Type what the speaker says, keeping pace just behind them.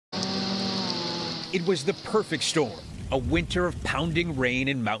It was the perfect storm, a winter of pounding rain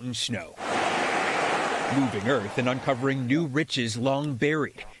and mountain snow. Moving earth and uncovering new riches long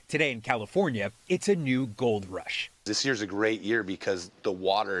buried. Today in California, it's a new gold rush. This year's a great year because the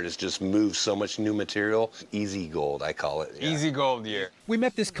water has just moved so much new material. Easy gold, I call it. Yeah. Easy gold year. We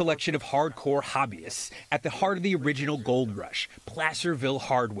met this collection of hardcore hobbyists at the heart of the original gold rush, Placerville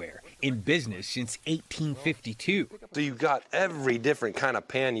Hardware, in business since 1852. So you've got every different kind of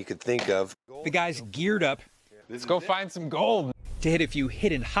pan you could think of. The guys geared up. Let's go find some gold. To hit a few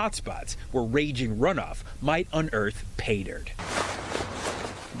hidden hotspots where raging runoff might unearth pay dirt.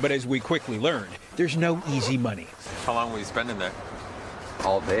 But as we quickly learned, there's no easy money. How long will you spend in there?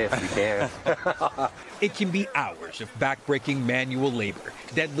 All day if we can. It can be hours of backbreaking manual labor,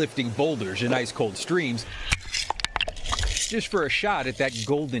 deadlifting boulders in ice-cold streams, just for a shot at that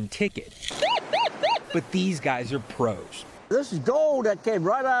golden ticket. But these guys are pros. This is gold that came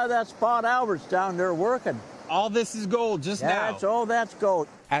right out of that spot Albert's down there working. All this is gold just now. That's gold.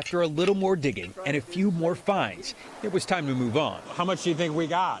 After a little more digging and a few more finds, it was time to move on. How much do you think we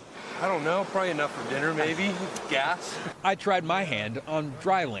got? I don't know, probably enough for dinner maybe, gas. I tried my hand on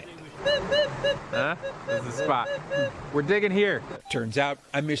dry land. Huh? This is the spot. We're digging here. Turns out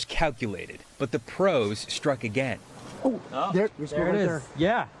I miscalculated, but the pros struck again. Oh, there it is.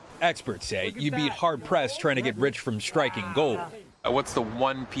 Yeah. Experts say you'd be hard-pressed trying to get rich from striking gold. What's the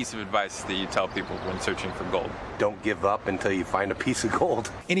one piece of advice that you tell people when searching for gold? Don't give up until you find a piece of gold.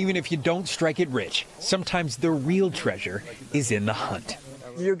 And even if you don't strike it rich, sometimes the real treasure is in the hunt.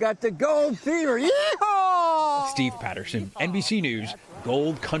 You got the gold fever. Yeehaw! Steve Patterson, NBC News,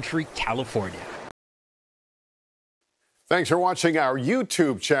 Gold Country, California. Thanks for watching our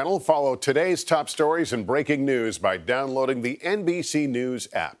YouTube channel. Follow today's top stories and breaking news by downloading the NBC News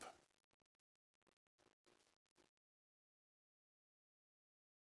app.